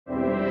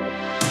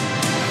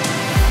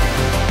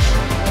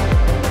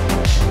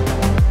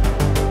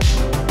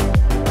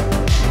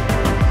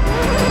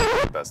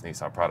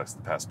Nissan products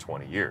the past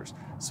 20 years.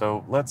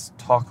 So let's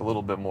talk a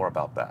little bit more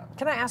about that.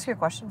 Can I ask you a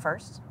question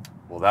first?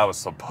 Well, that was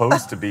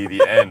supposed to be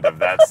the end of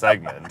that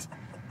segment.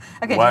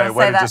 Okay, Why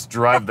to just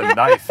drive the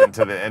knife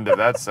into the end of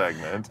that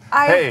segment?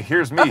 Hey,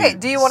 here's me. Okay,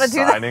 do you want to do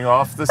that? Signing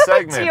off the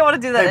segment. Do you want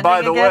to do that ending again?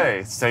 By the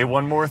way, say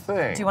one more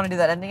thing. Do you want to do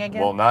that ending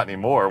again? Well, not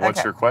anymore.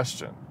 What's your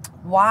question?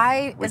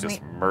 Why does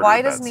segment.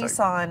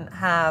 Nissan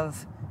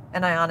have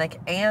an Ioniq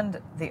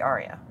and the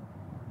Ariya?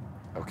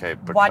 Okay,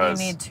 because why do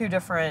you need two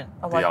different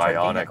electric vehicles? The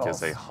Ioniq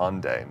vehicles? is a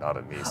Hyundai, not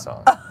a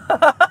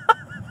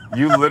Nissan.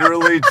 You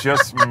literally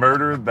just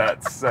murdered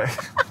that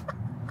segment.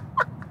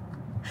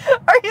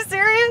 Are you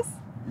serious?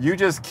 You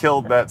just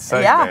killed that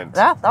segment.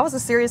 Yeah, that was a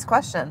serious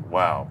question.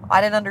 Wow. I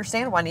didn't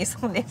understand why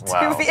Nissan needed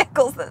two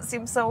vehicles that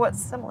seem so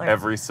similar.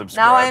 Every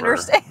subscriber now I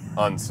understand.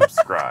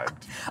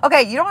 Unsubscribed.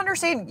 Okay, you don't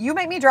understand. You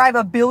make me drive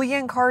a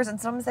billion cars and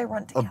sometimes they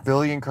run together. A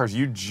billion cars?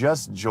 You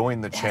just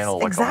joined the channel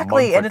like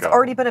exactly, a month ago. And it's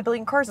already been a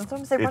billion cars and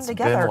sometimes they run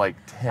together. It's been like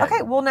 10.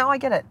 Okay, well now I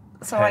get it.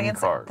 So I answer.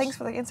 Cars. Thanks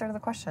for the answer to the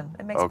question.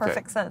 It makes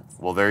perfect sense.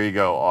 Well, there you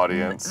go,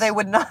 audience. They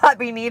would not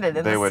be needed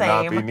in the same. They would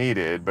not be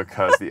needed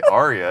because the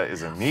Ariya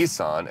is a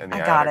Nissan and the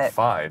Ioniq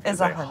 5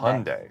 is a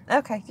Hyundai.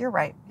 Okay, you're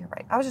right. You're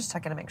right. I was just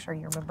checking to make sure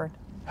you remembered.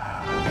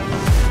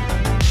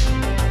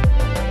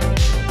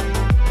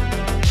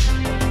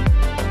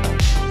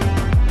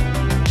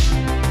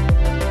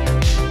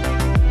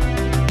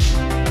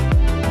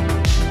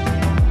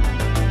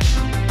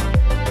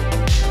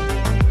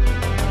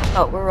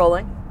 Oh, we're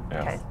rolling.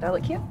 Yes. Okay, do I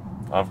look cute?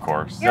 Of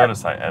course.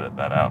 Notice I edit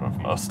that out of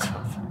most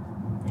of.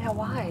 Yeah,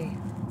 why?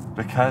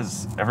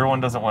 Because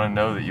everyone doesn't want to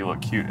know that you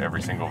look cute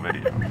every single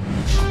video.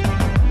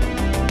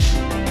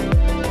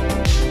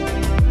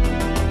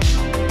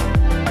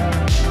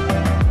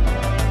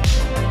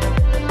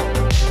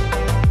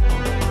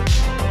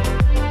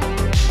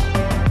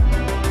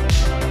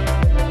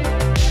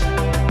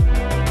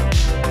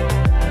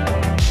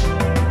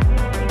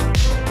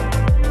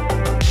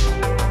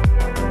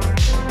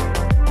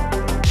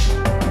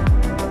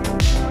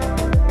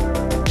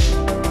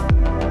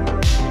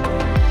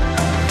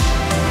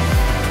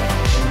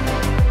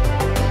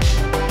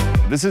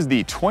 This is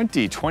the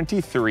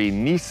 2023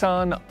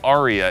 Nissan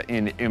Ariya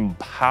in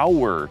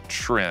Empower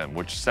trim,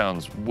 which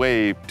sounds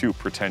way too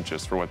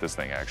pretentious for what this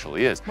thing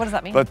actually is. What does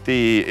that mean? But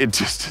it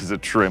just is a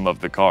trim of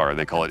the car.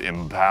 They call it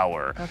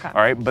Empower. Okay.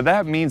 All right, but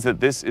that means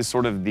that this is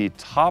sort of the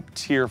top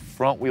tier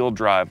front wheel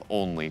drive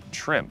only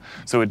trim.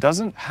 So it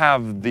doesn't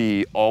have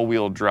the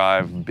all-wheel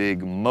drive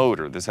big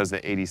motor. This has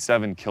the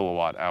 87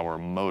 kilowatt hour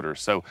motor.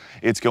 So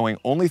it's going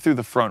only through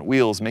the front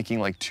wheels, making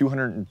like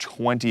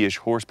 220-ish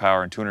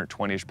horsepower and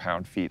 220-ish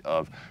pound-feet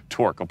of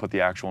torque. I'll put the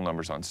actual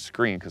numbers on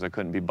screen because I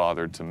couldn't be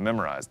bothered to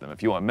memorize them.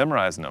 If you want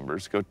memorized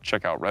numbers, go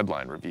check out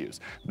Redline reviews.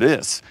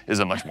 This is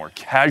a much more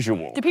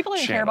casual Do people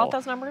even care about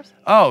those numbers?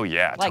 Oh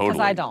yeah, totally. Because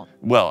I don't.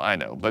 Well, I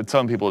know, but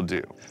some people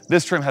do.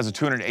 This trim has a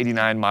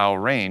 289-mile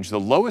range. The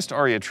lowest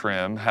Ariya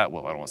trim, well, I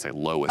don't want to say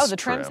lowest. Oh, the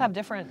trims have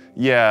different.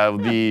 Yeah,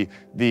 the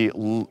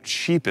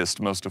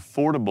cheapest, most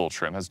affordable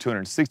trim has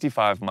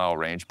 265-mile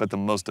range, but the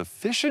most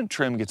efficient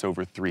trim gets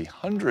over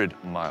 300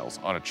 miles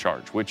on a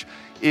charge, which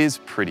is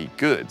pretty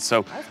good.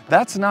 So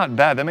that's not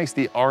bad. That makes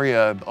the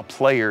Ariya a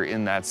player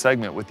in that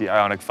segment with the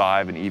Ioniq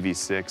 5 and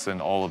EV6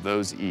 and all of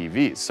those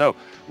EVs. So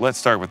let's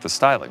start with the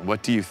styling.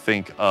 What do you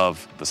think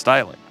of the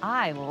styling?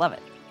 I love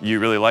it. You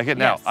really like it?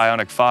 Yes. Now,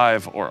 Ioniq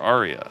 5 or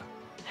Ariya?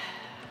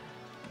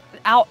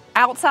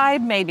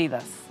 Outside, maybe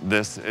this.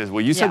 This is,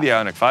 well, you said the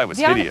Ioniq 5 was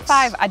hideous. The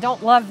Ioniq 5, I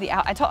don't love the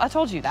I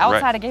told you, the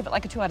outside I gave it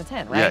like a 2 out of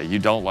 10, right? Yeah, you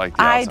don't like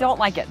the outside. I don't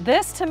like it.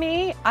 This, to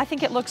me, I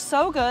think it looks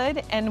so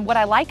good, and what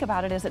I like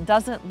about it is it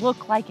doesn't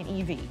look like an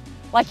EV.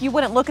 Like, you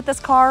wouldn't look at this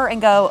car and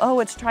go, oh,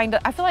 it's trying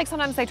to, I feel like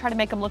sometimes they try to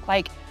make them look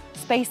like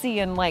spacey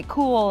and like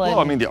cool. And,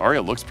 well, I mean, the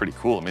Ariya looks pretty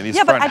cool. I mean, these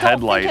front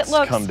headlights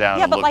come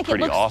down and look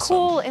pretty awesome. Yeah, but like it looks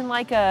cool in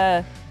like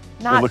a,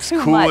 not it looks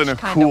too cool much in a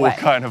cool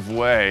kind of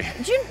way.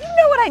 Do you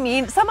know what I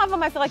mean? Some of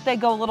them I feel like they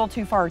go a little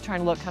too far trying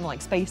to look kind of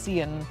like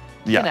spacey and,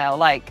 you know,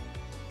 like,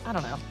 I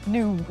don't know,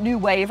 new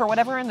wave or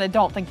whatever, and they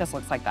don't think this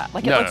looks like that.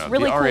 Like, it looks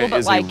really cool,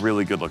 but like, a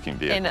really good looking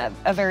vehicle. In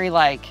a very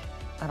like,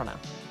 I don't know,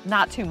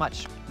 not too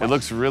much. It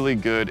looks really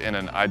good in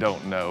an I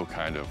don't know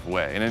kind of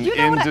way, in an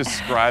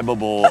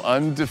indescribable,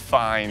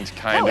 undefined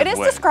kind of way. No, it is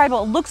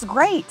describable. It looks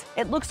great.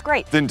 It looks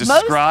great. Then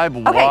describe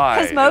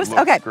why it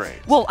looks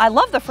great. Well, I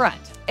love the front.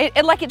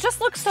 It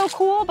just looks so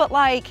cool, but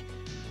like,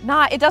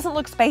 it doesn't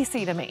look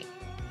spacey to me. No.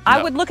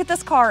 I would look at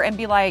this car and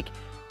be like,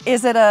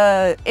 is it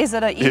a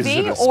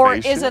EV or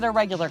is it a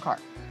regular car?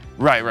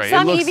 Right, right.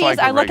 Some EVs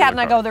I look at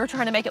and I go, they're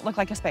trying to make it look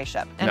like a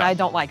spaceship, and I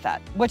don't like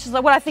that. Which is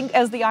what I think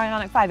as the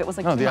Ioniq 5, it was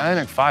like. No, the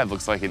Ioniq 5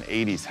 looks like an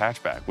 '80s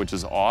hatchback, which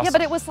is awesome. Yeah,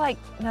 but it was like,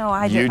 no,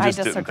 I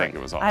disagree. Didn't think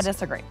it was awesome. I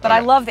disagree, but I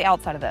love the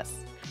outside of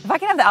this. If I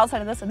could have the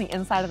outside of this and the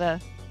inside of the.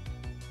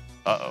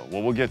 Uh-oh,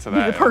 well, we'll get to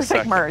that in a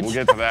second. Merge. We'll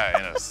get to that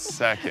in a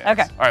second.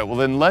 Okay. All right, well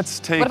then let's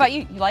take. What about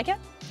you? You like it?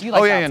 You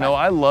like yeah, no,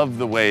 I love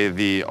the way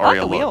the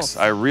Ariya looks. Wheels.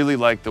 I really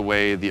like the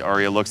way the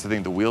Ariya looks. I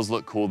think the wheels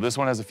look cool. This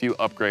one has a few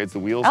upgrades. The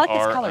wheels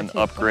are an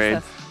upgrade.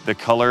 The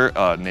color,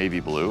 navy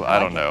blue. I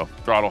don't know.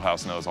 Throttle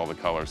House knows all the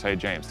colors. Hey,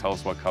 James, tell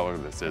us what color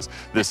this is.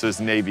 This is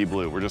navy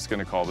blue. We're just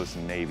gonna call this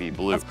navy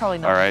blue. That's probably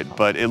not. All right,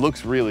 but it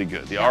looks really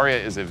good. The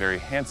Ariya is a very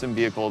handsome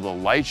vehicle. The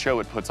light show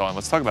it puts on,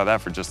 let's talk about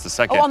that for just a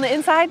second. Oh, on the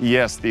inside?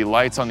 Yes, the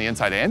lights on the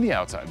inside and the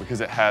outside,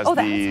 because it has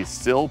the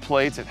sill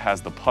plates, it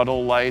has the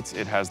puddle lights,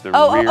 it has the rear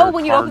cargo.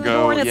 When you open the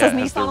door and it says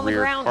Nissan on the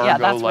rear ground? cargo Yeah,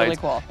 that's lights, really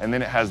cool. and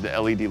then it has the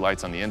LED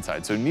lights on the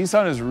inside. So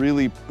Nissan is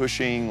really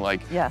pushing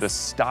like the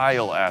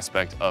style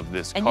aspect of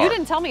this car. And you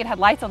didn't tell me it had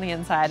lights on the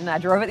inside, and I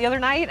drove it the other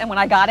night, and when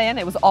I got in,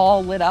 it was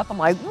all lit up. I'm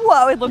like,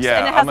 whoa, it looks,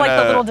 and it has like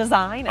the little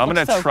design. I'm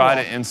gonna try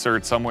to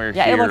insert somewhere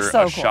here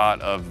a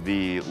shot of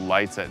the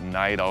lights at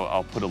night.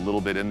 I'll put a little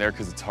bit in there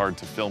because it's hard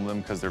to film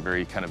them because they're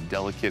very kind of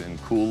delicate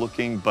and cool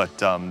looking, but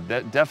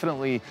that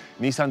definitely,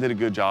 Nissan did a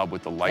good job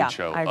with the light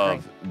show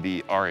of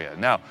the Ariya.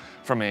 Now,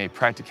 from a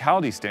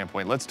practicality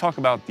standpoint, let's talk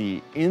about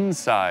the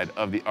inside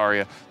of the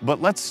Ariya,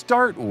 but let's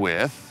start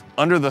with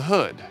under the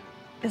hood.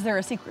 Is there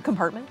a secret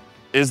compartment?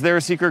 Is there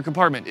a secret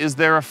compartment? Is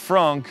there a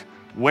frunk?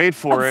 Wait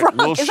for it.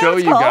 We'll show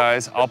you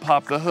guys. I'll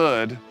pop the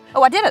hood.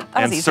 Oh, I did it.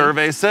 That was easy.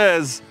 Survey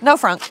says no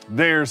frunk.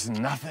 There's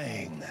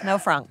nothing. No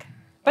frunk.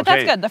 But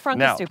that's good. The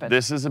frunk is stupid.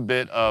 This is a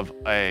bit of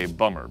a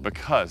bummer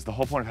because the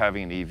whole point of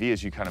having an EV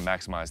is you kind of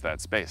maximize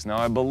that space. Now,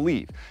 I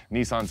believe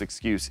Nissan's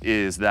excuse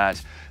is that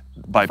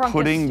by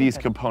putting these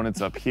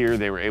components up here,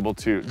 they were able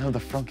to. No, the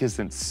frunk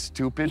isn't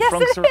stupid. Yes,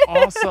 Frunks are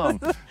awesome.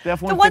 The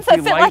F-150 ones that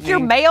fit like your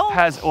mail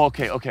has.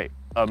 Okay.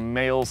 A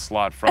mail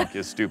slot frunk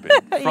is stupid.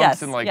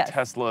 Frunks in like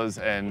Teslas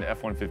and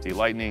F-150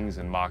 Lightnings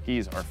and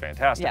Mach-E's are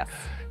fantastic. Yes.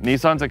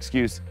 Nissan's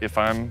excuse, if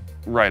I'm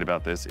right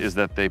about this, is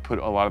that they put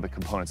a lot of the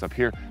components up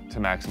here to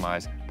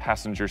maximize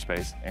passenger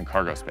space and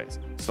cargo space.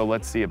 So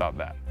let's see about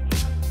that.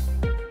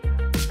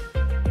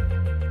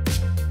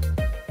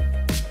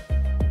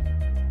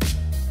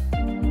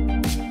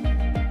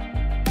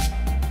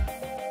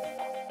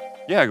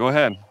 Yeah, go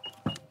ahead.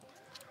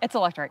 It's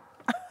electric.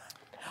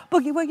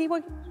 Boogie, woogie,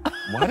 woogie.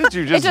 Why did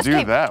you just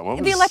do that? What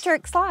was... The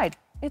electric slide.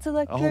 It's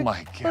electric. Oh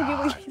my God. Boogie,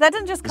 woogie. That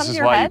didn't just come to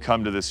your head. This is why you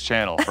come to this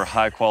channel, for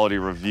high quality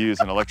reviews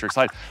and electric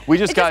slide. We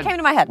just came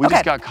to my head. We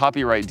just got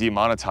copyright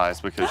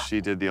demonetized because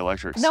she did the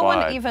electric slide. No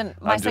one even,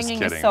 my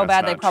singing is so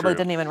bad they probably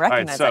didn't even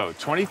recognize it. All right,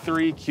 so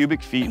 23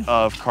 cubic feet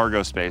of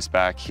cargo space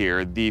back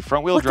here. The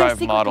front wheel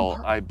drive model,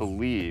 I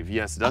believe,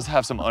 yes, it does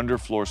have some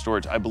underfloor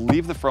storage. I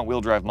believe the front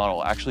wheel drive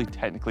model actually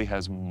technically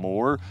has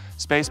more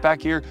space back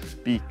here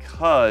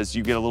because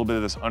you get a little bit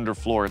of this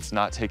underfloor. It's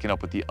not taken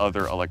up with the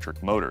other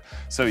electric motor.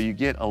 So you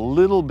get a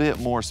little bit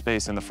more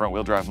space in the front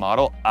wheel drive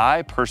model.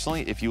 I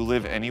personally, if you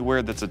live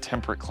anywhere that's a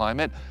temperate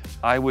climate,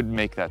 I would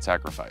make that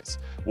sacrifice.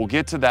 We'll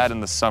get to that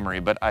in the summary,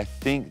 but I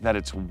think that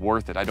it's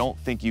worth it. I don't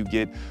think you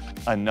get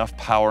enough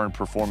power and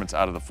performance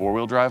out of the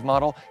four-wheel drive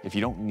model. If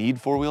you don't need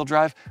four-wheel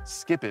drive,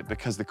 skip it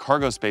because the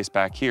cargo space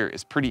back here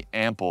is pretty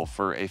ample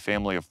for a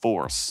family of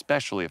four,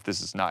 especially if this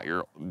is not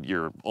your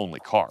only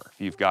car. If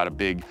you've got a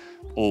big,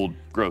 old,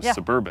 gross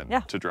Suburban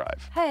to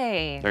drive.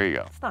 Hey. There you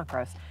go. It's not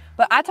gross.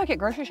 But I took it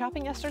grocery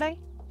shopping yesterday.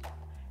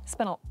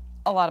 Spent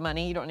a lot of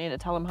money. You don't need to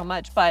tell them how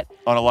much, but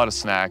on a lot of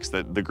snacks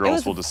that the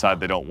girls will decide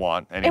they don't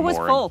want anymore. It was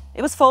full.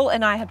 It was full,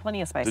 and I had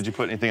plenty of space. Did you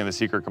put anything in the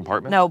secret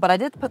compartment? No, but I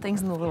did put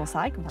things in the little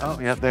side compartment.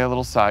 Oh, yeah, they have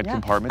little side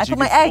compartments. I put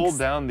my eggs. You can fold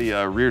down the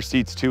rear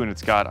seats too, and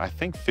it's got, I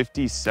think,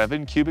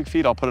 57 cubic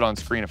feet. I'll put it on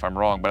screen if I'm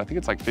wrong, but I think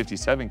it's like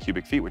 57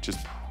 cubic feet, which is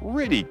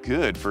pretty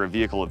good for a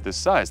vehicle of this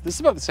size. This is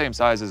about the same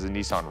size as a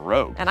Nissan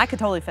Rogue. And I could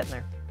totally fit in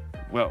there.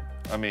 Well,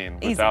 I mean,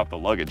 without the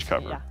luggage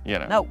cover, you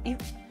know. No.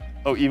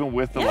 Oh, even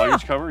with the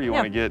luggage cover, you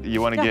want to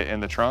get in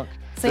the trunk?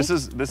 See?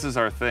 This is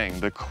our thing,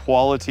 the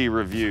quality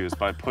reviews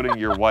by putting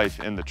your wife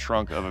in the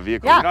trunk of a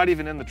vehicle. You're not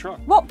even in the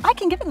trunk. Well, I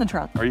can get in the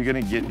trunk. Are you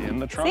going to get in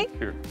the trunk? See?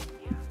 Here.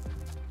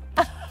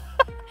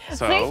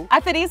 So, see? I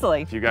fit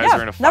easily. If you guys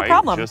are in a fight, no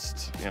problem.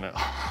 just, you know.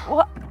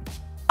 Well,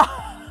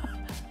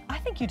 I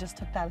think you just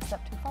took that a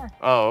step too far.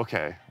 Oh,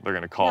 okay. They're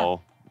going to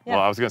call, well,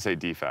 I was going to say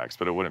DFAX,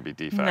 but it wouldn't be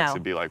DFAX. No.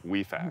 It'd be like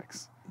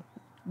WeFax.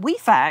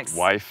 WeFax?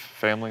 Wife,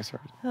 family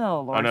service.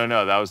 Oh, Lord. Oh,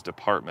 no, that was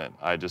department.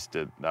 I just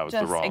did, that was the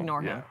wrong. Just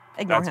ignore him.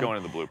 Yeah. That's going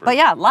in the blooper. But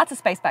yeah, lots of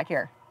space back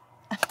here.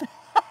 It's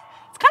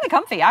kind of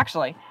comfy,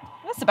 actually.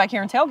 Let's sit back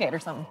here and tailgate or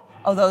something.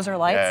 Oh, those are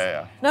lights?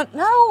 Yeah. No.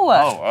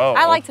 Oh.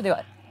 I like to do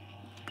it.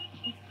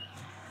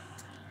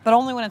 But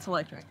only when it's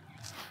electric.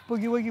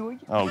 Boogie, woogie, woogie.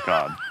 Oh,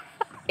 God.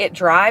 It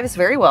drives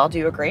very well. Do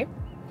you agree?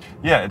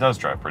 Yeah, it does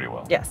drive pretty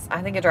well. Yes,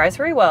 I think it drives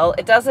very well.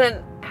 It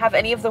doesn't have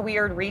any of the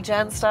weird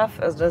regen stuff.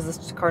 Does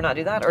this car not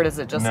do that, or does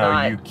it just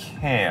not? No, you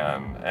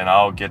can, and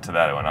I'll get to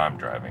that when I'm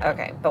driving.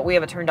 Okay, but we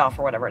have it turned off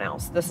or whatever now.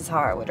 So this is how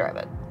I would drive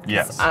it.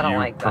 Yes, I don't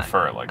like that.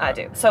 Prefer it like that. I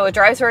do. So it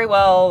drives very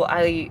well.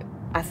 I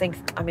think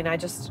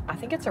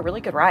it's a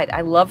really good ride.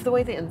 I love the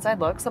way the inside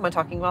looks. Am I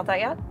talking about that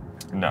yet?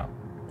 No.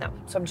 No.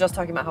 So I'm just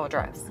talking about how it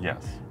drives.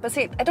 Yes. But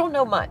see, I don't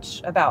know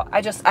much about,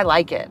 I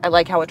like it. I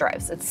like how it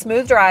drives. It's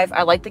smooth drive.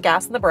 I like the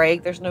gas and the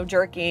brake. There's no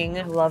jerking.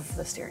 I love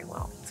the steering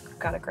wheel. It's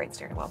got a great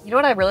steering wheel. You know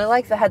what I really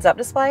like? The heads-up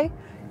display.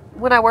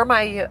 When I wear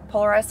my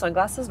polarized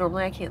sunglasses,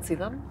 normally I can't see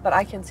them, but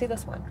I can see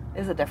this one.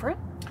 Is it different?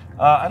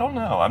 I don't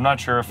know. I'm not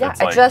sure if it's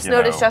like, I just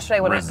noticed yesterday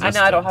when I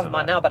know I don't have resistant them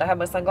on now, but I have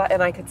my sunglasses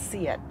and I could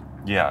see it.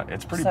 Yeah,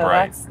 it's pretty So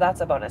bright.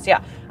 that's a bonus.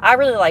 Yeah, I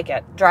really like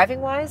it.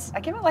 Driving wise, I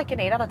give it like an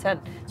 8 out of 10.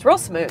 It's real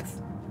smooth.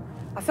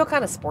 I feel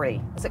kind of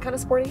sporty. Is it kind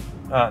of sporty?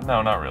 No,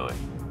 not really.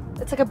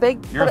 It's like a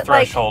big. Your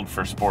threshold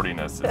for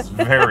sportiness is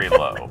very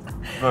low.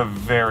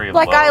 Very low.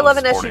 Like I love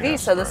an SUV, sportiness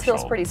so this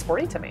feels threshold. pretty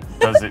sporty to me.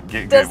 Does it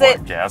get good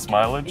what, gas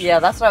mileage? Yeah,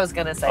 that's what I was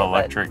gonna say.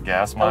 Electric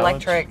gas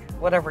mileage? Electric,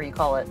 whatever you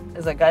call it.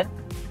 Is it good?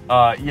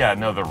 Yeah,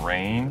 no, the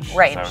range.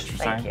 Range, Is that what you're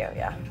thank saying? you,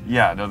 yeah.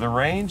 Yeah, no, the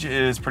range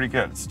is pretty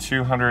good. It's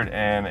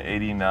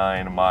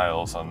 289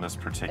 miles on this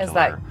particular Is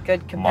that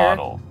good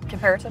model.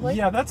 Comparatively?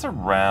 Yeah, that's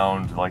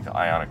around like the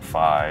Ioniq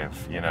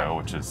 5, you know,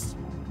 which is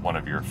one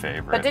of your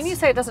favorites. But didn't you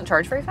say it doesn't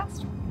charge very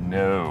fast?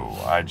 No,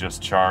 I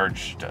just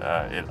charged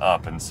it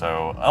up, and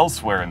so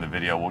elsewhere in the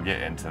video we'll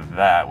get into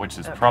that, which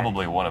is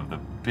probably one of the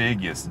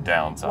biggest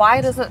downsides.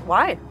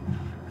 Why?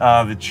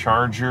 The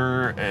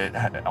charger,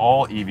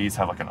 all EVs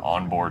have like an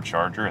onboard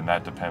charger, and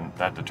that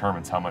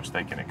determines how much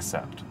they can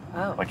accept,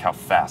 like how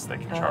fast they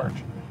can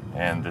charge.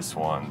 And this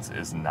one's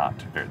is not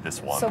very.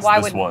 This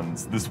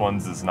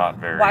one's is not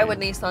very. Why would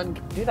Nissan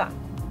do that?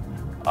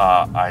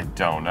 I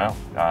don't know.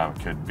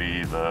 Could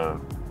be the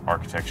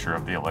architecture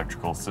of the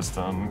electrical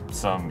system.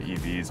 Some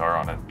EVs are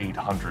on an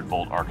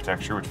 800-volt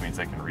architecture, which means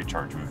they can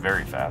recharge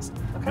very fast.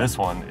 This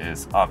one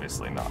is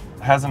obviously not.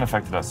 It hasn't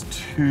affected us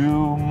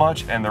too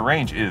much, and the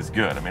range is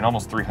good. I mean,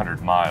 almost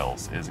 300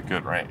 miles is a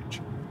good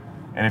range.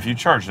 And if you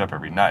charged up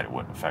every night, it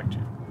wouldn't affect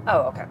you. Oh,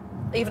 okay.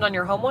 Even on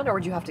your home one, or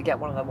would you have to get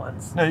one of the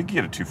ones? No, you can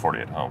get a 240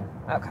 at home.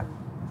 Okay.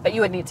 But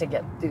you would need to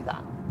do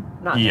that.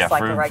 Not yeah, just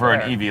like a regular. for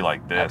an EV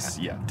like this,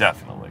 yeah,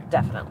 definitely.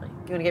 Definitely.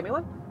 You want to get me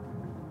one?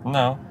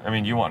 No, I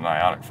mean, you want an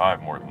Ioniq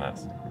 5 more than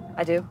this.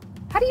 I do.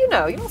 How do you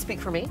know? You don't speak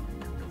for me.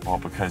 Well,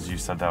 because you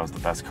said that was the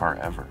best car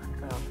ever.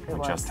 Oh,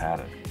 we just had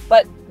it.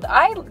 But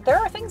there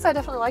are things I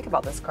definitely like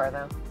about this car,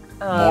 though.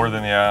 More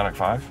than the Ioniq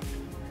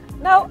 5?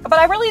 No, but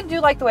I really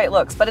do like the way it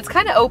looks. But it's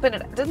kind of open.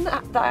 Didn't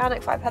the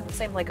Ioniq 5 have the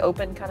same like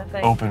open kind of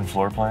thing? Open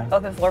floor plan?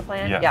 Open floor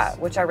plan? Yes. Yeah,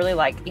 which I really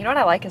like. You know what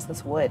I like is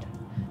this wood.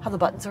 How the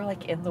buttons are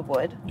like in the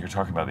wood. You're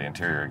talking about the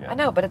interior again. I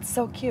know, but it's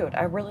so cute.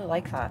 I really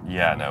like that.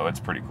 Yeah, no, it's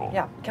pretty cool.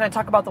 Yeah. Can I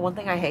talk about the one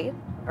thing I hate?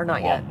 Or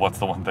not yet? What's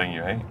the one thing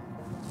you hate?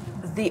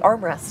 The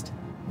armrest.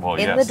 Well,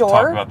 in yes, the door.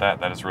 Talk about that.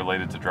 That is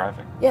related to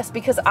driving. Yes,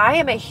 because I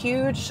am a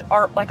huge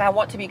I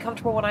want to be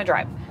comfortable when I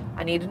drive.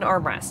 I need an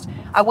armrest.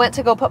 I went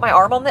to go put my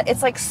arm on it.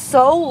 It's like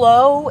so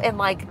low and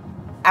like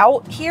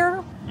out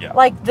here. Yeah.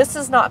 Like this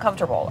is not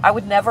comfortable. I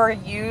would never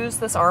use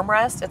this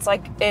armrest. It's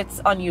like, it's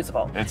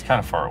unusable. It's kind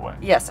of far away.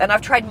 Yes, and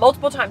I've tried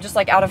multiple times just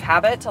like out of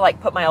habit to like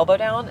put my elbow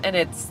down, and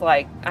it's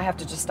like, I have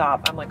to just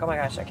stop. I'm like, oh my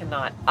gosh, I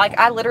cannot. Like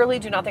I literally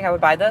do not think I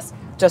would buy this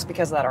just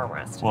because of that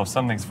armrest. Well, if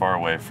something's far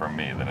away from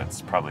me, then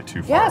it's probably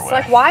too far yes, away.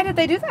 like why did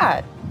they do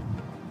that?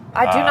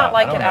 I do not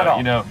like it at all.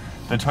 You know,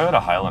 the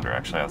Toyota Highlander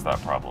actually has that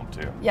problem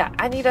too. Yeah,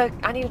 I need an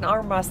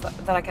armrest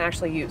that I can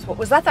actually use. What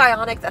was that, the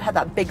Ioniq that had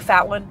that big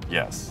fat one?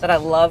 Yes. That I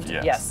loved?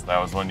 Yes.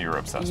 That was one you were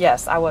obsessed with.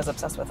 Yes, I was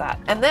obsessed with that.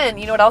 And then,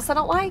 you know what else I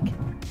don't like?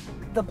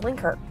 The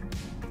blinker.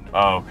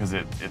 Oh, because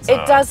it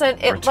doesn't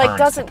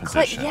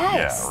click.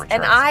 Yes. Yeah,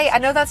 and I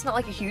know that's not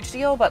like a huge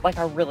deal, but like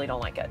I really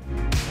don't like it.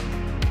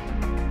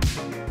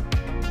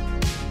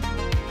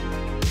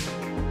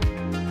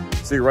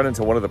 So you run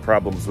into one of the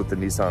problems with the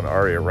Nissan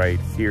Ariya right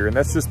here, and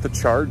that's just the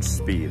charge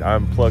speed.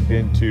 I'm plugged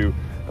into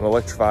an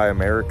Electrify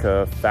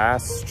America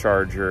fast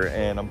charger,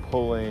 and I'm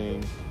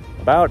pulling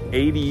about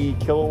 80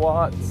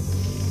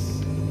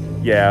 kilowatts.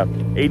 Yeah,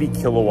 80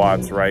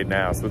 kilowatts right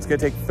now. So it's gonna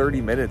take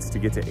 30 minutes to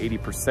get to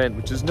 80%,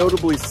 which is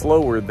notably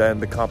slower than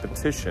the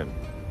competition.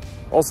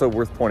 Also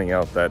worth pointing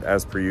out that,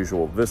 as per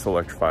usual, this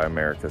Electrify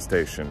America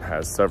station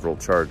has several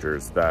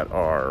chargers that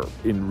are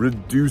in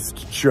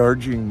reduced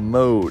charging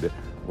mode,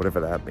 whatever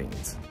that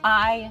means.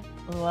 I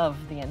love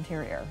the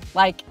interior.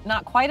 Like,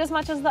 not quite as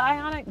much as the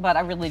Ioniq, but I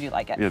really do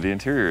like it. Yeah, the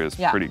interior is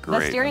pretty great.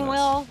 The steering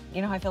wheel,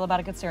 you know how I feel about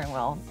a good steering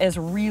wheel, is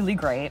really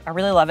great. I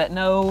really love it.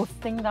 No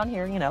thing down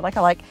here, you know, like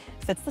I like,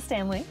 fits the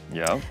Stanley.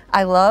 Yeah.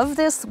 I love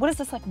this, what is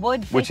this, like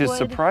wood, fake Which is wood?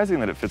 surprising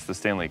that it fits the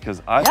Stanley,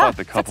 because I thought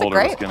the cup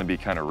holder was gonna be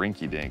kind of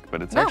rinky-dink,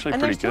 but it's actually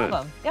pretty good. Two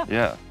of them.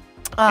 Yeah.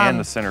 And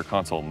the center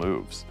console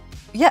moves.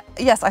 Yeah,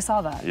 yes, I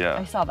saw that. Yeah.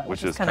 I saw that,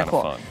 which is kind of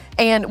cool. fun.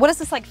 And what is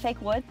this, like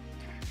fake wood?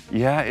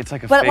 Yeah, it's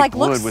like a but fake it, like,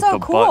 wood looks with so the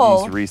cool,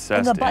 buttons recessed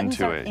and the buttons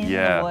into are it. in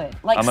Yeah, the wood.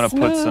 Like, I'm gonna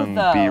put some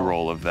though.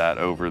 B-roll of that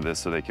over this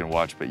so they can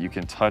watch, but you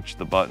can touch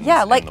the buttons.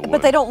 Yeah, in the wood.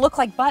 but they don't look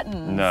like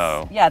buttons.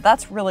 No. Yeah,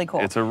 that's really cool.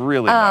 It's a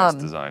really nice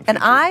design. And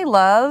feature. I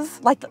love,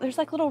 like, there's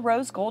like little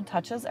rose gold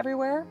touches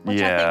everywhere, which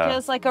I think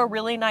is like a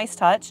really nice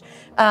touch.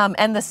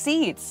 And the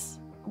seats.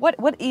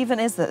 What even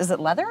is this? Is it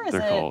leather? Is They're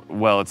it called,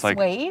 well, it's like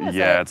suede?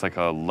 it's like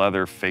a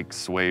leather fake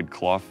suede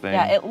cloth thing.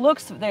 Yeah,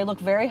 they look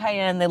very high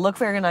end. They look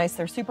very nice.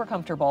 They're super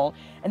comfortable.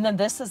 And then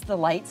this is the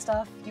light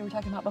stuff you were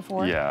talking about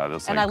before. Yeah,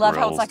 this and like I love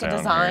how it's grills like a down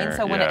design. here.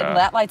 So when yeah.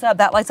 that lights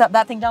up,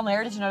 that thing down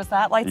there. Did you notice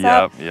that lights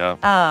up?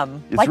 Yeah.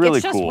 It's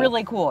really just cool.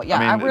 really cool. Yeah,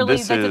 I mean, they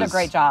did a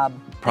great job.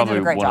 Probably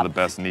a great one job. of the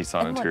best Nissan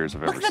And interiors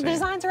I've ever look, seen. the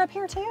designs are up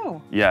here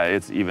too. Yeah,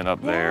 it's even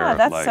up there. Yeah,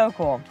 that's like, so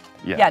cool.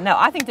 Yeah. Yeah, no,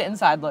 I think the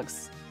inside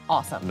looks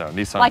awesome. No,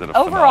 Nissan like did a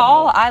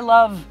overall, phenomenal. I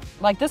love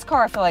like this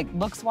car. I feel like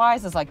looks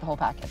wise is like the whole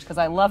package because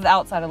I love the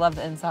outside, I love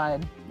the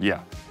inside.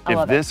 Yeah, I if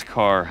love this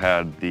car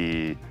had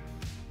the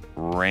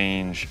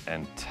range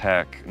and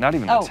tech, not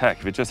even the tech,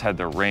 if it just had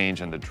the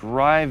range and the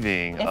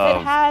driving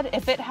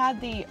If it had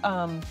the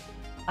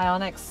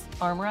Ioniq's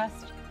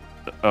armrest.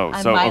 Oh,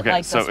 I so might okay,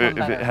 like so this one if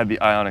better. it had the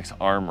Ioniq's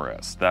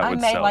armrest, that would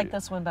I may sell like you.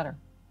 this one better.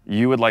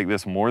 You would like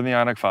this more than the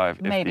Ioniq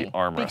 5 Maybe, if the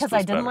armrest because was I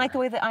didn't better. like the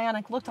way the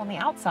Ioniq looked on the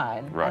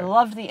outside. Right. I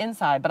loved the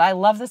inside, but I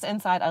love this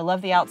inside. I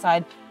love the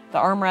outside. The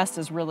armrest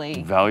is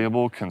really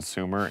Valuable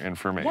consumer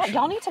information. Yeah,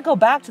 y'all need to go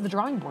back to the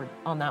drawing board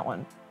on that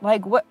one.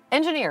 Like, what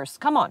engineers?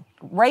 Come on,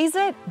 raise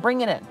it,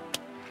 bring it in.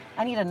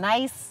 I need a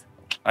nice,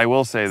 I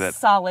will say that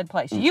solid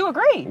place. You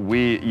agree?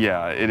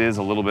 yeah, it is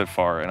a little bit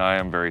far, and I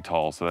am very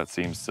tall, so that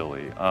seems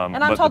silly.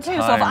 And I'm tall too,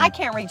 so if I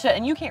can't reach it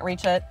and you can't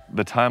reach it.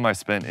 The time I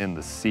spent in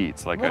the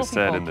seats, like I Little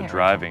said people in the can't reach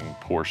driving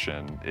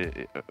portion,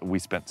 we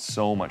spent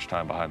so much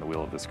time behind the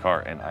wheel of this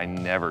car, and I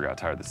never got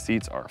tired. The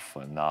seats are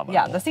phenomenal.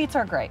 Yeah, the seats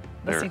are great.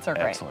 The They're seats are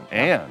great. excellent.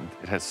 And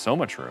it has so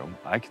much room,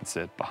 I can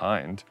sit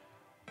behind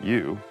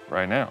you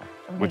right now,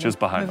 which is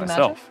behind movie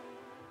myself. magic?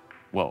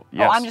 Well,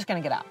 yes. Oh, I'm just gonna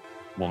get out.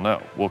 Well,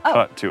 no, we'll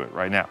cut to it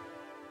right now.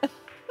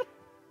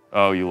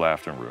 Oh, you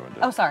laughed and ruined it.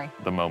 Oh, sorry.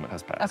 The moment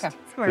has passed. Okay.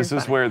 This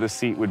is where the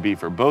seat would be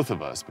for both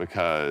of us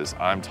because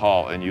I'm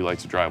tall and you like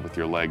to drive with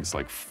your legs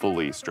like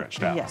fully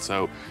stretched out. Yes.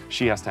 So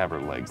she has to have her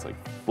legs like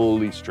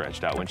fully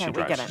stretched out when Okay, she we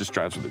drives. get She it. just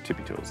drives with her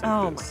tippy toes like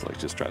Oh this. Like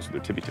just drives with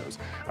her tippy toes.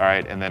 All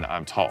right, and then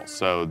I'm tall.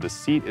 So the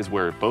seat is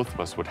where both of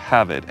us would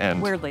have it.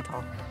 And Weirdly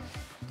tall.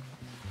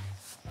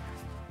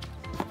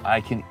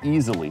 I can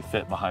easily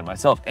fit behind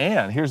myself.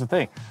 And here's the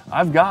thing,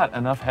 I've got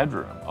enough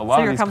headroom. A lot So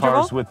of you're these comfortable?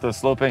 cars with the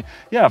sloping,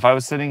 yeah, if I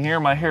was sitting here,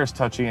 my hair's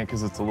touching it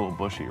because it's a little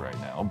bushy right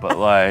now, but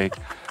like,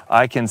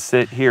 I can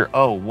sit here.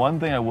 Oh, one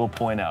thing I will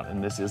point out,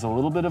 and this is a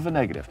little bit of a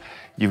negative,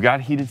 you've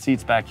got heated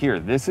seats back here.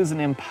 This is an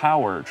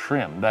Empower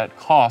trim that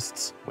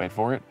costs, wait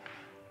for it,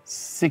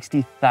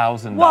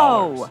 $60,000.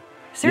 Whoa.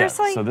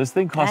 Seriously? Yeah, so this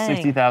thing costs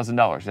Dang.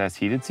 $60,000. It has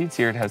heated seats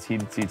here, it has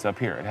heated seats up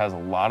here. It has a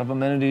lot of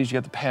amenities, you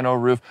got the pano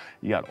roof,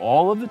 you got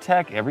all of the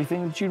tech,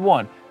 everything that you'd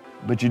want,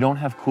 but you don't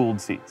have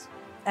cooled seats.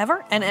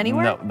 Ever and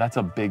anywhere? No, that's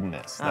a big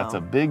miss. That's Oh.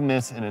 a big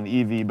miss in an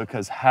EV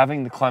because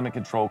having the climate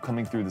control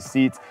coming through the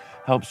seats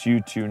helps you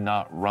to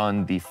not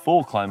run the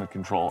full climate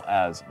control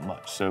as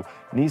much. So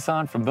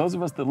Nissan, from those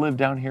of us that live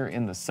down here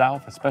in the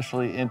South,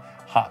 especially in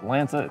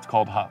Hotlanta, it's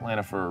called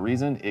Hotlanta for a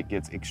reason. It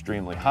gets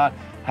extremely hot.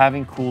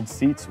 Having cooled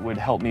seats would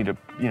help me to,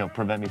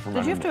 prevent me from Did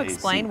running you have to the AC.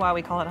 explain why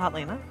we call it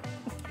Hotlanta?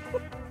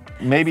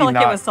 Maybe I feel like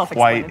it not was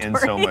quite in so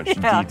self-explanatory. much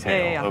Yeah,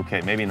 detail. yeah.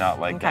 Okay, maybe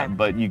not like Okay. that,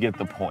 but you get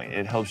the point.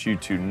 It helps you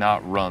to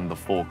not run the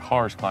full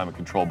car's climate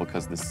control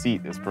because the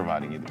seat is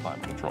providing you the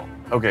climate control.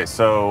 Okay,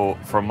 so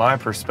from my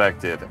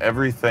perspective,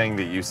 everything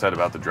that you said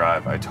about the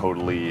drive, I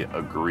totally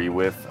agree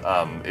with.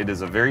 It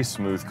is a very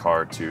smooth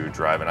car to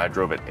drive, and I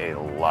drove it a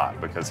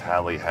lot because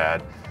Hallie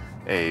had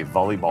a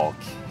volleyball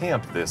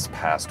camp this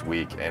past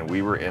week, and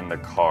we were in the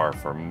car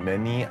for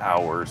many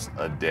hours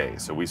a day.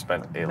 So we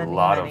spent a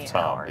lot of many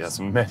time. hours. Yes,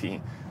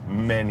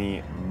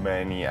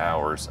 many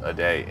hours a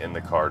day in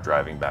the car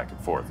driving back and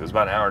forth. It was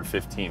about an hour and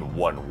 15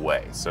 one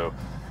way. So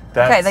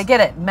that's Okay, they get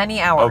it.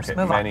 Many hours. okay,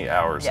 Move on. many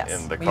hours Yes,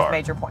 in the you've car.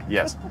 made your point.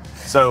 Yes.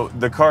 So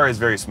the car is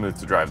very smooth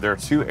to drive. There are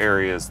two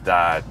areas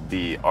that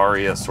the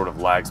Ariya sort of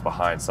lags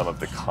behind some of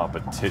the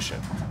competition.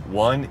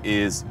 One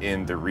is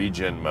in the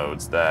region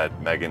modes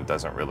that Megan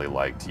doesn't really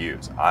like to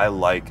use. I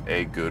like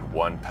a good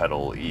one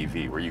pedal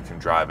EV where you can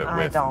drive it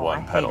with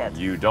one pedal. I hate it.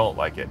 You don't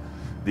like it.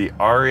 The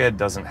Ariya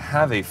doesn't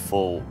have a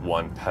full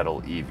one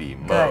pedal EV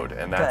mode,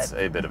 and that's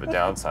a bit of a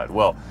downside.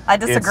 Well, I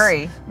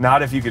disagree. it's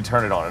not if you could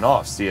turn it on and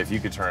off. See, if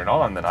you could turn it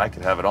on, then I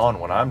could have it on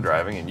when I'm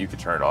driving and you could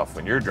turn it off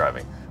when you're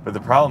driving. But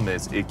the problem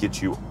is it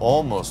gets you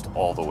almost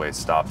all the way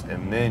stopped,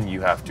 and then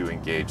you have to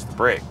engage the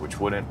brake, which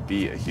wouldn't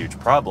be a huge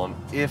problem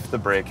if the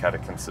brake had a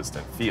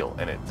consistent feel,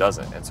 and it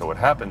doesn't. And so what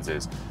happens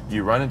is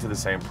you run into the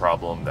same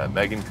problem that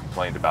Megan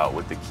complained about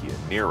with the Kia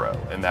Niro,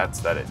 and that's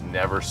that it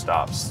never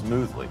stops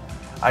smoothly.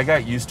 I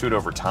got used to it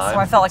over time. So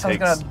I felt like It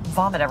I was takes- going to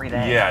vomit every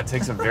day. Yeah, it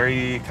takes a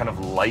very kind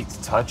of light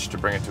touch to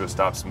bring it to a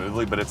stop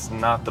smoothly, but it's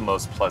not the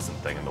most pleasant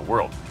thing in the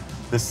world.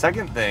 The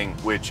second thing,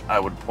 which I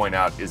would point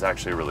out is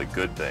actually a really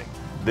good thing.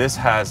 This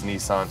has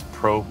Nissan's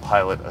Pro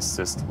Pilot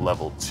Assist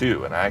Level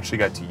 2, and I actually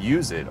got to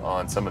use it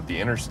on some of the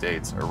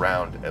interstates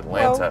around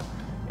Atlanta.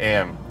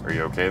 And are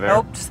you okay there?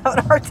 Nope, just having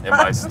a hard time. Am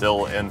I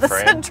still in The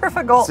frame?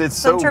 centrifugal. It's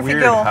so weird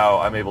centrifugal. how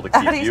I'm able to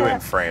How do keep you you say in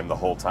that? frame the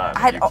whole time.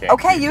 and you can't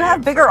Okay, keep you me have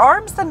in bigger frame.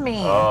 arms than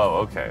me. Oh,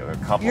 okay. They're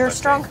complimenting. You're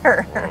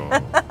stronger.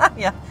 Whoa.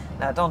 Yeah,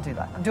 no, don't do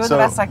that. I'm doing So-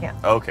 the best I can.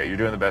 Okay, you're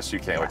doing the best you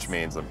can, which Yes.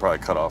 means I'm probably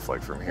cut off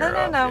like from here No,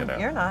 up. no, You know?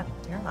 you're not.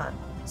 You're not.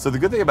 So the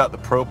good thing about the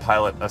Pro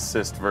Pilot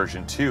Assist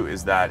version 2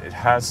 is that it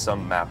has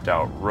some mapped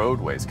out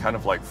roadways, kind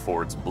of like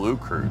Ford's Blue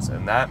Cruise.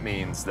 And that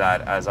means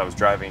that as I was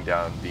driving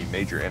down the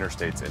major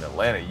interstates in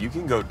Atlanta, you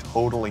can go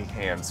totally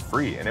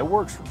hands-free, and it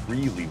works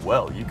really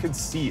well. You can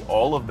see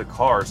all of the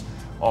cars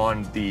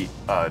on the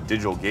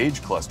digital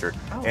gauge cluster,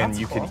 and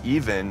you can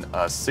even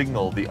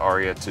signal the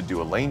Ariya to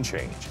do a lane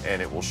change,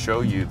 and it will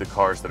show you the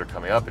cars that are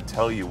coming up and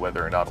tell you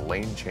whether or not a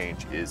lane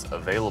change is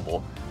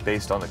available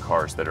based on the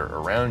cars that are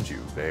around you,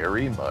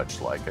 very much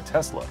like a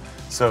Tesla.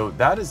 So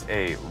that is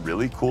a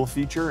really cool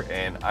feature,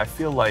 and I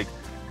feel like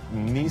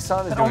Nissan is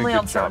doing a good job. Only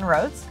on certain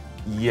roads?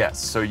 Yes,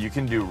 so you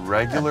can do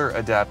regular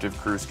adaptive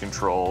cruise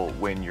control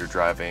when you're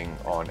driving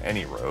on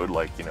any road,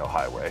 like, you know,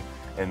 highway.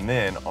 And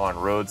then on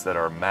roads that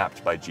are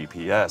mapped by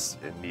GPS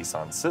in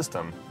Nissan's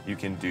system, you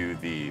can do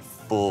the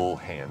full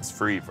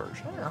hands-free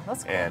version. Oh,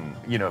 that's cool. And,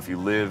 you know, if you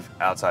live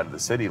outside of the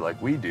city like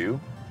we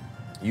do,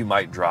 you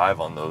might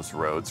drive on those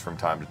roads from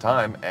time to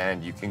time,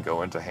 and you can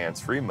go into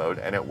hands-free mode,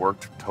 and it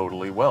worked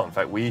totally well. In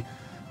fact, we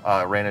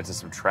ran into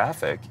some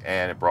traffic,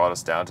 and it brought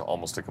us down to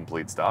almost a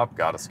complete stop,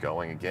 got us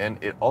going again.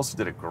 It also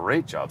did a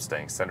great job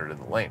staying centered in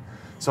the lane.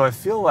 So I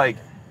feel like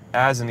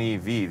as an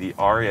EV, the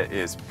Ariya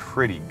is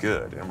pretty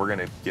good, and we're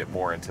gonna get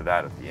more into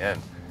that at the end.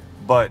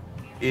 But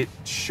it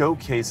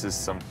showcases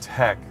some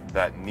tech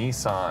that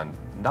Nissan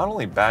not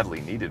only badly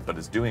needed, but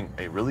is doing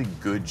a really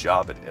good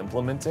job at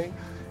implementing.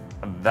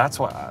 That's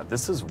why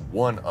this is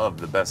one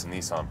of the best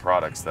Nissan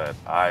products that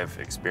I've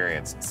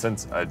experienced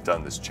since I've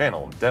done this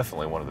channel.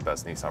 Definitely one of the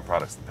best Nissan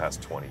products in the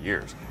past 20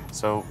 years.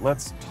 So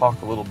let's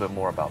talk a little bit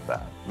more about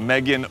that.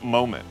 Megan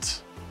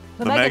moment.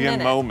 The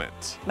Megan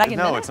moment. Megan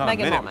no, minute? it's not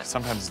Megan a minute. moment.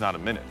 Sometimes it's not a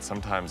minute.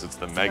 Sometimes it's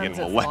the Sometimes Megan it's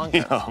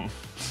millennium.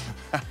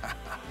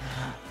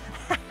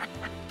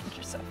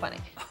 You're so funny.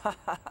 All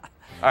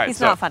right, He's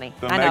so not funny.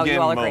 The I know, Megan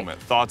you all agree. moment.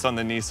 Thoughts on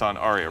the Nissan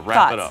Ariya?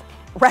 Wrap it up.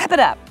 Wrap it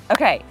up.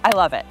 Okay, I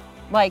love it.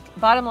 Like,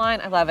 bottom line,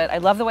 I love it. I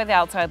love the way the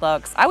outside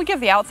looks. I would give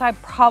the outside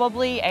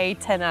probably a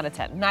 10 out of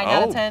 10. 9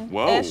 out of 10 -ish.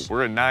 Whoa,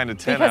 we're a 9 to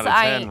 10 Because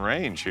out of 10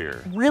 range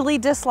here. Really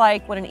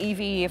dislike when an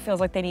EV, it feels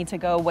like they need to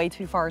go way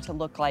too far to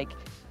look like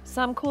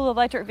some cool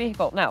electric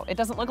vehicle. No, it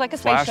doesn't look like a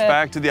spaceship.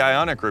 Flashback to the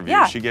Ioniq review.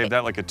 Yeah. She gave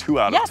that like a 2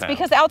 out of 10. Yes,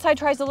 because the outside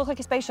tries to look like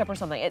a spaceship or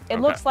something.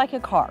 It looks like a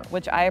car,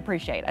 which I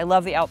appreciate. I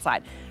love the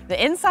outside.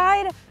 The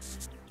inside,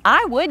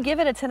 I would give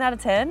it a 10 out of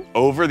 10.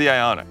 Over the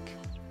Ioniq.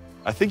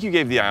 I think you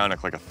gave the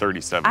Ioniq like a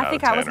 37 out of 10 I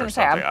think I was going to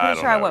say, I'm pretty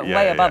sure I I went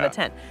way above a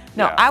 10.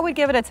 No, Yeah. I would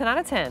give it a 10 out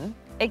of 10,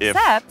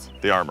 except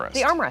the armrest.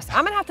 the armrest.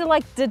 I'm going to have to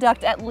like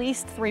deduct at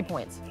least 3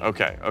 points.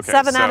 Okay, okay.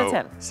 7 out of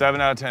 10.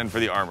 7 out of 10 for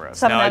the armrest.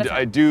 7 Now, out of 10.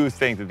 I do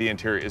think that the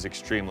interior is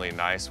extremely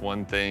nice.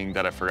 One thing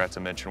that I forgot to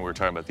mention when we were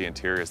talking about the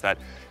interior is that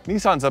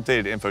Nissan's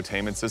updated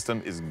infotainment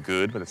system is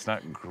good, but it's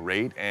not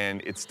great,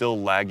 and it's still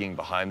lagging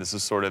behind. This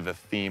is sort of a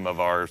theme of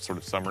our sort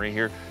of summary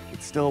here.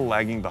 It's still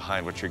lagging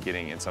behind what you're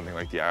getting in something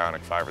like the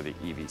Ioniq 5 or the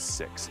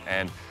EV6.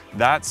 And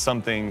that's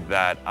something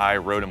that I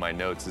wrote in my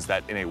notes, is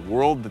that in a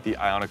world that the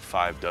Ioniq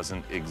 5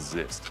 doesn't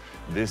exist,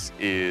 this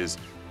is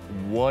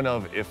one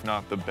of, if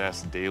not the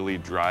best daily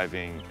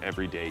driving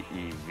everyday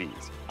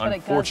EVs. But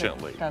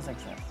Unfortunately, it does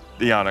exist.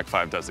 the Ioniq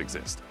 5 does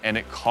exist, and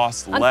it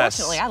costs less.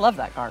 Unfortunately, I love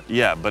that car.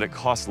 Yeah, but it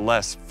costs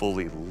less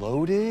fully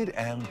loaded,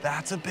 and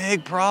that's a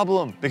big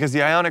problem because the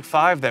Ioniq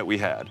 5 that we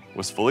had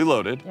was fully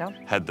loaded, Yeah.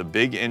 had the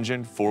big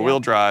engine, four-wheel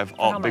drive, how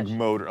all big much?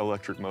 motor,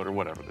 electric motor,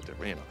 whatever the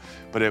difference, you know,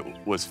 but it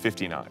was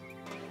 59.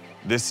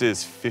 This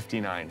is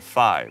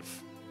 59.5,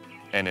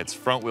 and it's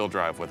front-wheel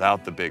drive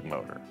without the big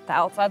motor. The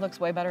outside looks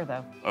way better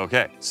though.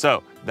 Okay,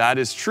 so that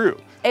is true.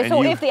 And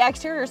so you- if the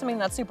exterior is something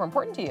that's super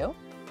important to you,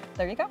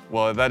 there you go.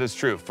 Well, that is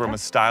true from Yeah. a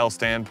style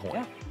standpoint.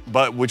 Yeah.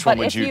 But which But one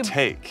would if you you-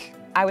 take?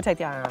 I would take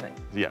the Ioniq.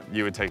 Yeah,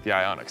 you would take the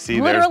Ioniq.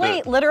 See,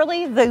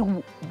 Literally,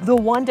 there's the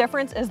one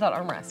difference is that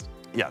armrest.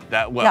 yeah,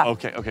 that, well,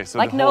 Yeah. okay, so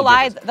Like, the no whole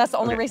lie, difference. that's the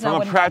only reason I from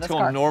wouldn't a buy this practical,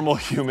 car. normal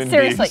human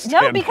Seriously,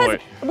 being no, because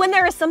standpoint. when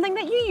there is something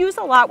that you use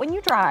a lot when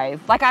you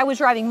drive, like I was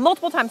driving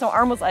multiple times, my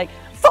arm was like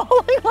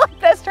falling like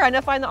this trying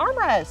to find the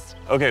armrest.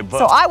 Okay, but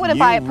So I wouldn't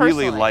buy it you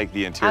really personally. like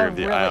the interior of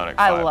the Ioniq 5.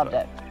 I loved though.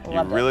 it. You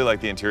Loved it. really like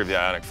the interior of the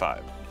Ioniq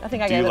 5. I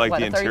think I Do you gave like it, what,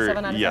 the a interior?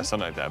 37 out of Yeah, 10?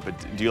 something like that.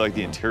 But do you like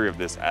the interior of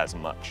this as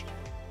much?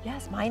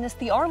 Yes, minus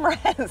the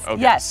armrest.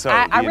 Okay, Yes, so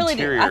I the really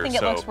do. I interior, think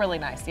it looks so really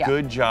nice. Yeah.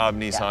 Good job,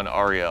 Nissan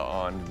Ariya,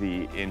 on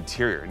the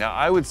interior. Now,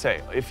 I would say,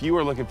 if you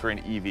were looking for an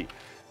EV,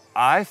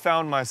 I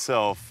found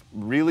myself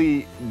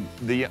really,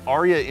 the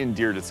Ariya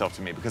endeared itself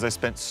to me because I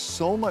spent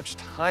so much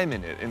time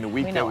in it in the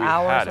week We that know, we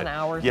hours had it. and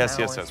hours Yes, and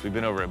yes, hours. yes, we've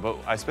been over it, but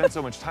I spent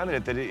so much time in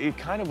it that it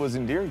kind of was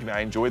endearing to me. I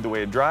enjoyed the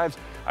way it drives.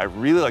 I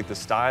really like the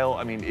style.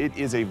 I mean, it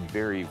is a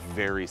very,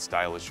 very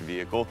stylish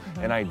vehicle,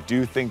 and I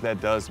do think that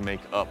does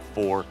make up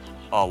for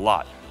a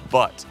lot.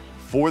 But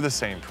for the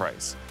same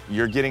price,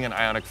 you're getting an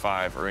Ioniq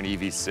 5 or an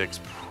EV6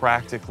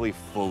 practically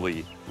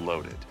fully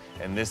loaded.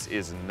 And this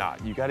is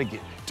not. You gotta get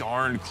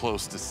darn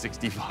close to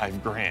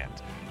 65 grand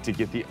to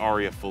get the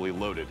Ariya fully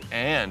loaded.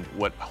 And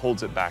what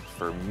holds it back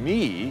for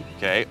me,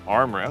 okay,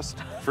 armrest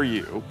for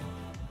you,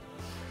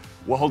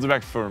 what holds it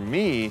back for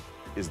me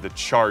is the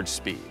charge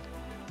speed.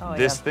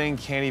 This thing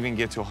can't even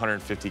get to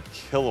 150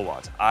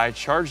 kilowatts. I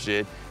charged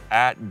it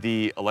at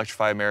the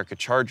Electrify America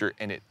charger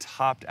and it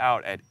topped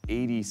out at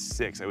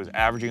 86. I was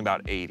averaging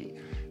about 80.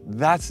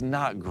 That's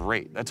not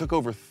great. That took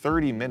over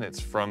 30 minutes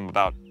from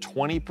about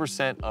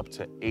 20% up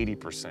to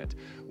 80%,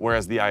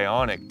 whereas the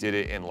Ioniq did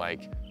it in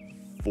like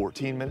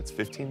 14 minutes,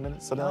 15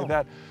 minutes, something like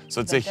that.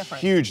 So it's a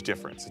huge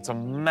difference. It's a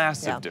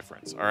massive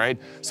difference, all right?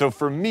 So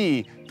for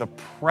me, the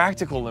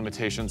practical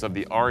limitations of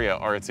the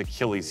Ariya are its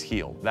Achilles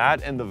heel.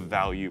 That and the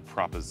value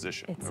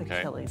proposition, It's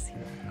Achilles heel.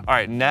 All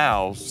right,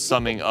 now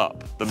summing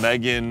up the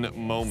Megan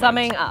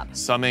moment.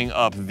 Summing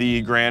up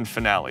the grand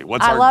finale.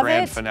 What's our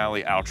grand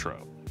finale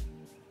outro?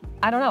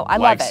 I don't know. I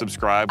love it.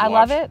 Subscribe, I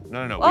love it.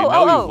 No. We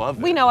know you love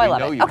it. We know I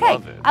love it. Okay,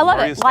 I love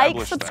it.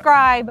 Like,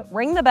 subscribe,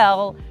 ring the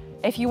bell.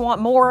 If you want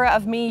more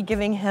of me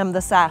giving him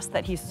the sass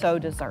that he so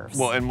deserves.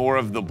 Well, and more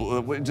of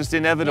the, just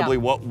inevitably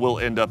what will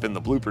end up in the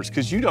bloopers,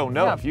 because you don't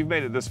know. If you've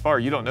made it this far,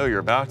 you don't know you're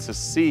about to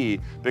see,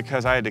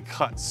 because I had to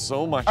cut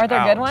so much out. Are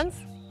there good ones?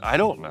 I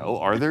don't know.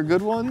 Are there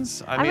good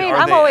ones? I mean,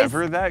 are they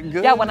ever that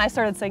good? Yeah, when I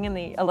started singing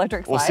the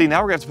electric slide. Well, see,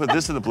 now we're going to have to put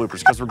this in the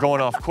bloopers because we're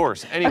going off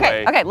course.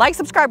 Anyway. Okay, like,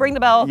 subscribe, ring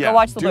the bell, go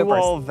watch the bloopers. Do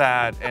all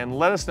that and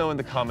let us know in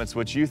the comments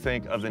what you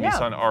think of the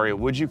Nissan Ariya.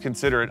 Would you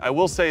consider it? I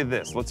will say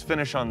this. Let's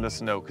finish on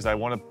this note because I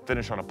want to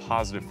finish on a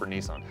positive for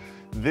Nissan.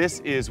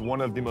 This is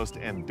one of the most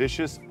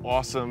ambitious,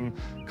 awesome,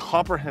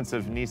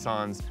 comprehensive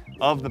Nissans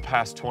of the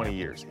past 20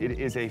 years. It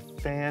is a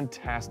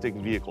fantastic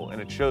vehicle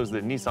and it shows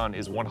that Nissan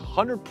is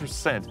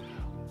 100%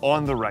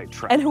 on the right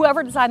track. And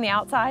whoever designed the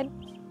outside,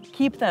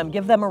 keep them,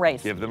 give them a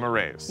raise. Give them a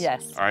raise.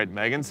 Yes. All right,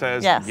 Megan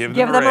says give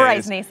them a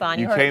raise, Nissan.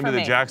 You came to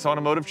the Jax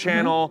Automotive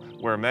channel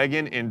where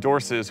Megan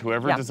endorses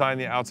whoever designed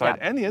the outside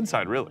and the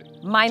inside, really.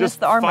 Minus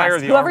the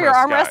armrest. Whoever your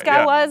armrest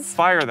guy was,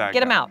 fire that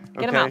Get him out.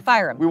 Get him out,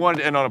 fire him. We wanted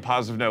to end on a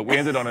positive note. We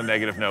ended on a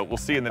negative note. We'll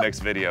see you in the next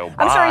video. Bye.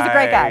 I'm sure he's a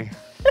great guy.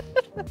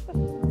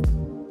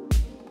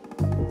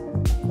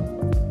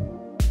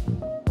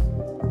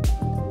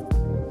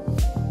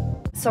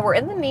 So we're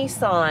in the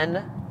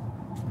Nissan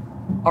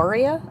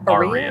Ariya?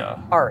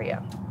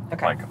 Ariya.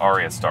 Okay. Like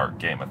Arya Stark,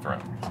 Game of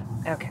Thrones.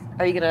 Okay.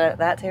 Are you gonna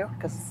that too?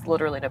 Because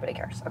literally nobody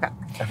cares. Okay.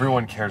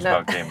 Everyone cares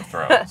about Game of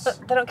Thrones.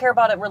 They don't care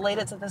about it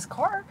related to this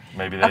car.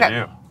 Maybe they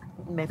do.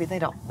 Maybe they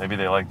don't. Maybe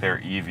they like their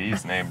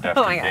EVs named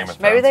after Game of Thrones.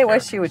 Maybe they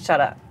wish you would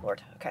shut up,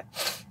 Lord. Okay.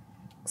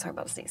 Sorry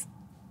about a sneeze.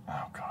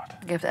 Oh, God.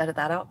 You have to edit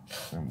that out?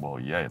 Well,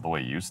 yeah, the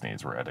way you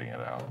sneeze, we're editing it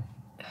out.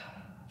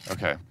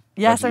 Okay.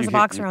 Yes, there's a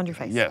box around your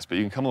face. Yes, but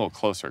you can come a little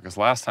closer because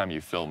last time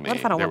you filmed me,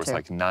 there was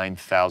like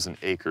 9,000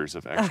 acres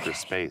of extra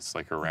space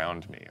like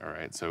around me. All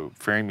right, so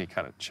frame me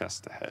kind of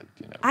chest to head.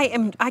 You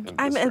know.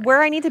 I'm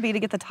where I need to be to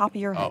get the top of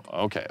your head.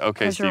 Oh, okay,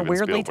 okay, Steven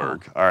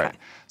Spielberg. All right,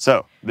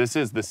 so this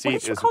is the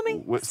seat is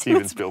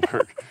Steven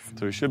Spielberg.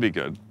 So we should be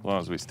good as long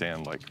as we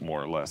stand like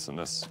more or less in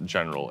this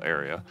general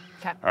area.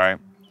 Okay. All right.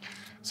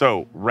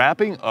 So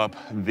wrapping up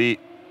the.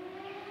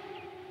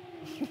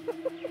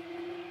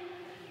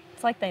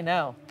 It's like they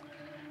know.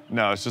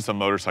 No, it's just a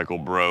motorcycle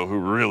bro who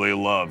really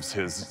loves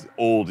his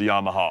old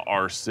Yamaha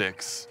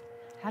R6.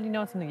 How do you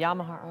know it's in the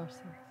Yamaha R6?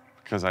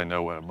 Because I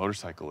know what a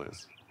motorcycle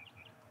is.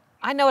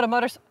 I know what a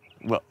motorcycle...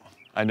 Well,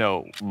 I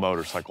know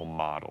motorcycle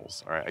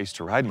models. All right, I used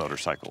to ride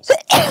motorcycles.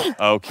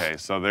 Okay,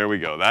 so there we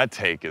go. That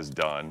take is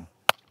done.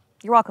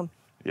 You're welcome.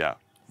 Yeah.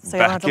 So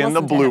back in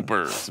the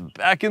bloopers.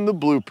 Back in the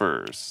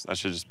bloopers. That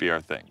should just be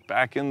our thing.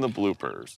 Back in the bloopers.